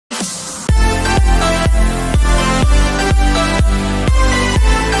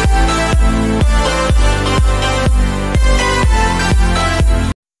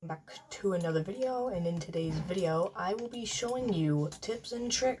to another video, and in today's video I will be showing you tips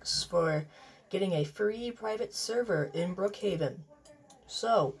and tricks for getting a free private server in Brookhaven.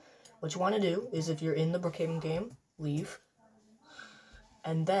 So what you want to do is, if you're in the Brookhaven game, leave,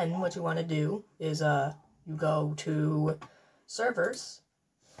 and then what you want to do is you go to servers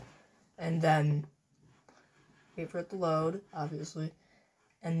and then wait for it to load, obviously,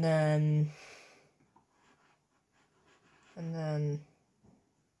 and then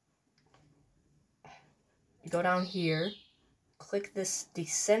you go down here, click this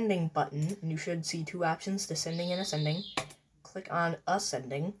descending button, and you should see two options, descending and ascending. Click on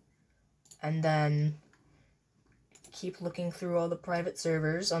ascending, and then keep looking through all the private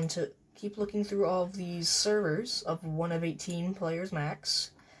servers keep looking through all of these servers of 1 of 18 players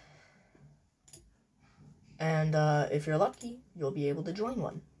max. And if you're lucky, you'll be able to join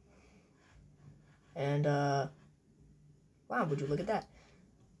one. And wow, would you look at that?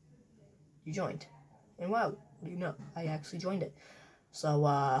 You joined. And wow, what do you know? I actually joined it.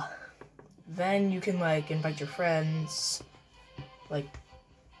 So, then you can, invite your friends,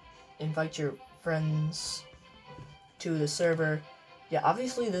 to the server. Yeah,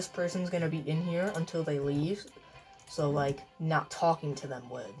 obviously this person's gonna be in here until they leave, so, not talking to them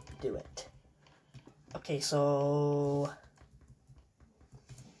would do it. Okay, so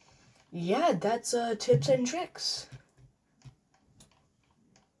yeah, that's, tips and tricks.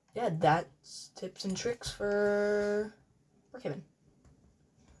 Yeah, that's tips and tricks for Brookhaven.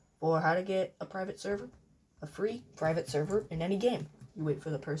 For how to get a private server, a free private server in any game. You wait for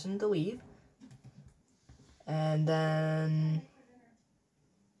the person to leave, and then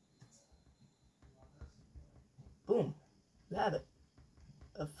boom, you have it.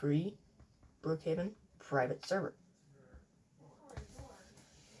 A free Brookhaven private server.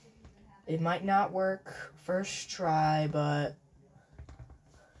 It might not work first try, but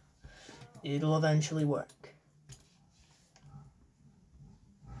it'll eventually work.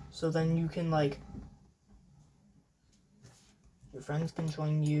 So then you can, your friends can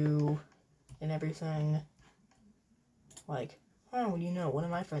join you and everything. Oh, what do you know? One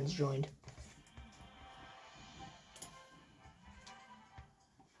of my friends joined.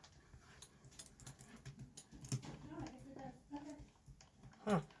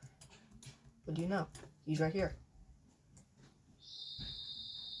 Huh. What do you know? He's right here.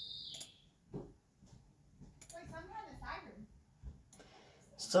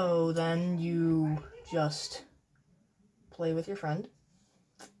 So then you just play with your friend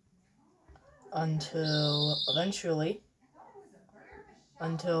until eventually,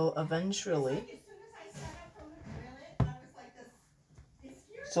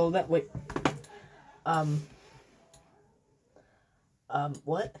 so that, wait,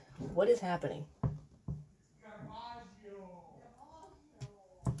 what is happening?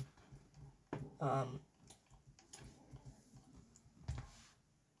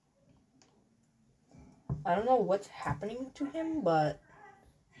 I don't know what's happening to him, but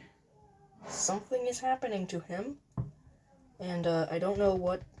something is happening to him, and I don't know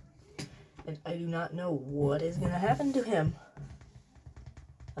what, and I do not know what is gonna happen to him.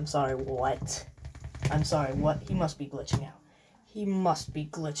 I'm sorry, what? I'm sorry, what? He must be glitching out. He must be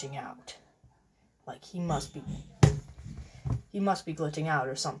glitching out. He must be glitching out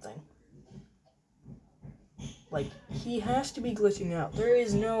or something. He has to be glitching out. There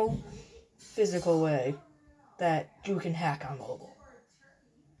is no physical way that you can hack on mobile.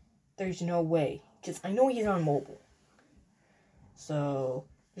 There's no way, because I know he's on mobile. So,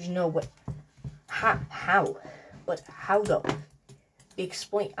 there's no way. How? But how though?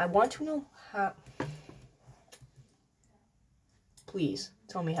 Explain. I want to know how. Please,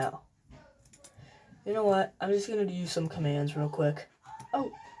 tell me how. You know what? I'm just gonna do some commands real quick.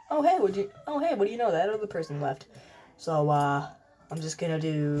 Oh hey, what do you know? That other person left. So, I'm just gonna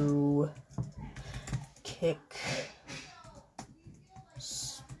do kick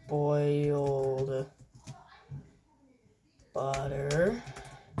spoiled butter.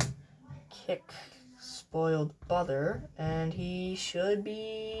 Kick spoiled butter, and he should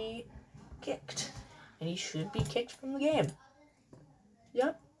be kicked. And he should be kicked from the game.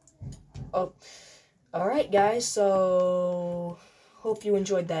 Yep. Oh, alright guys, so hope you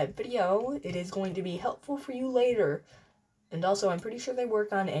enjoyed that video. It is going to be helpful for you later. And also, I'm pretty sure they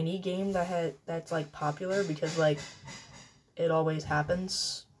work on any game that's popular, because it always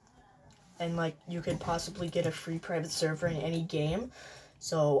happens. And you could possibly get a free private server in any game.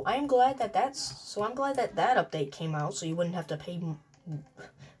 So I'm glad that that update came out, so you wouldn't have to pay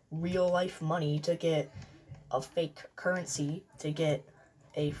real life money to get a fake currency to get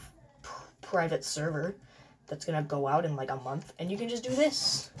a private server that's gonna go out in a month, and you can just do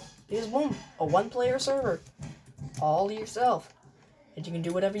this. Because boom, a one-player server, all to yourself, and you can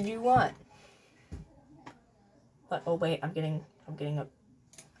do whatever you want. But oh wait, I'm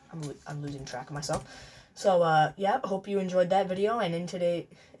losing track of myself. So yeah, hope you enjoyed that video,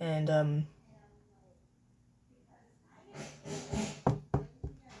 and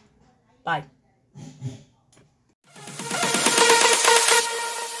bye.